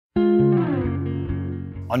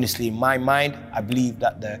Honestly, in my mind, I believe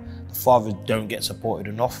that the fathers don't get supported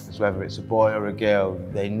enough. Whether it's a boy or a girl,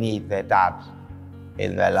 they need their dad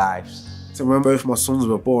in their lives. So when both my sons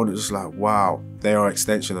were born, it was just like, wow, they are an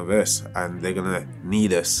extension of us and they're gonna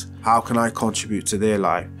need us. How can I contribute to their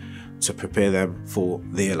life to prepare them for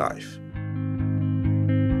their life?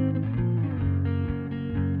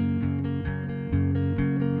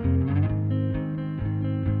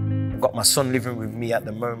 I've got my son living with me at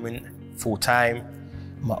the moment, full time.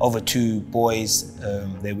 My other two boys,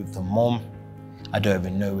 they're with the mom. I don't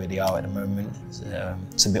even know where they are at the moment.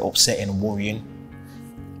 It's a bit upsetting and worrying.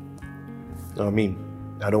 You know what I mean?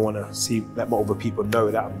 I don't want to let my other people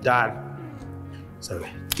know that I'm dad. So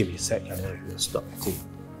give me a sec, I know if you'll stop the call.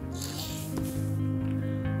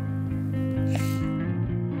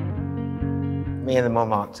 Me and the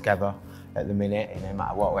mum aren't together at the minute, and no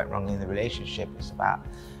matter what went wrong in the relationship, it's about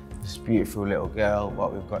this beautiful little girl,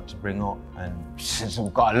 what we've got to bring up, and since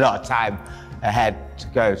we've got a lot of time ahead to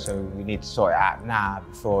go, so we need to sort it out now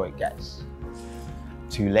before it gets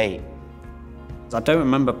too late. I don't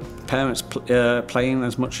remember parents playing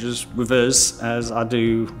as much as with us as I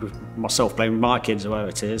do with myself playing with my kids or whatever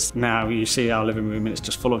it is. Now you see our living room and it's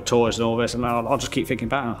just full of toys and all this, and I'll just keep thinking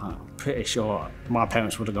back. I'm pretty sure my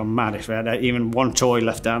parents would have gone mad if they had even one toy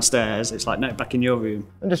left downstairs. It's like, no, back in your room.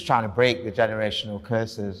 I'm just trying to break the generational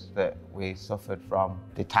curses that we suffered from.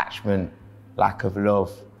 Detachment, lack of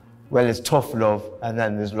love. Well, there's tough love and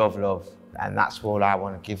then there's love. And that's all I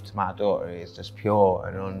want to give to my daughter, is just pure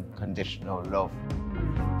and unconditional love.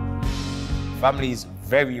 Family is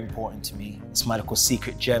very important to me. It's my little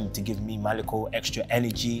secret gem to give me my little extra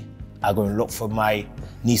energy. I go and look for my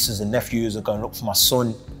nieces and nephews, I go and look for my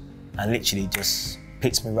son, and literally just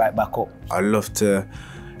picks me right back up. I love to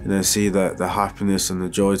see the happiness and the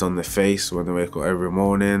joys on their face when they wake up every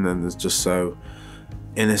morning, and it's just so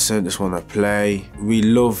innocent, just want to play. We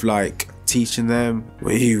love teaching them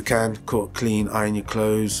where you can cook, clean, iron your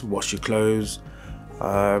clothes, wash your clothes,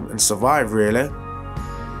 and survive, really.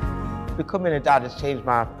 Becoming a dad has changed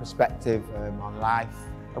my perspective on life.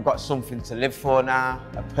 I've got something to live for now,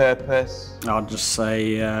 a purpose. I'd just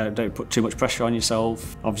say don't put too much pressure on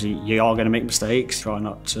yourself. Obviously you are going to make mistakes. Try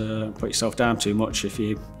not to put yourself down too much. If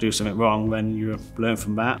you do something wrong, then you learn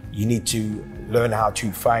from that. You need to learn how to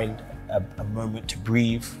find a moment to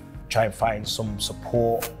breathe. Try and find some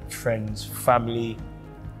support, friends, family.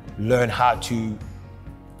 Learn how to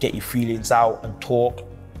get your feelings out and talk.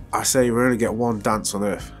 I say we only get one dance on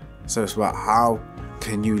earth. So it's about how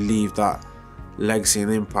can you leave that legacy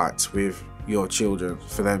and impact with your children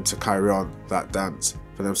for them to carry on that dance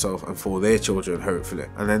for themselves and for their children, hopefully.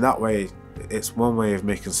 And then that way, it's one way of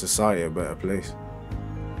making society a better place.